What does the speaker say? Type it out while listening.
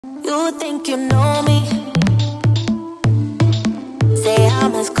You think you know me? Say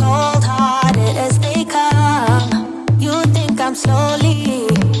I'm as cold-hearted as they come. You think I'm slowly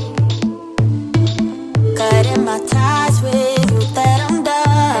cutting my ties with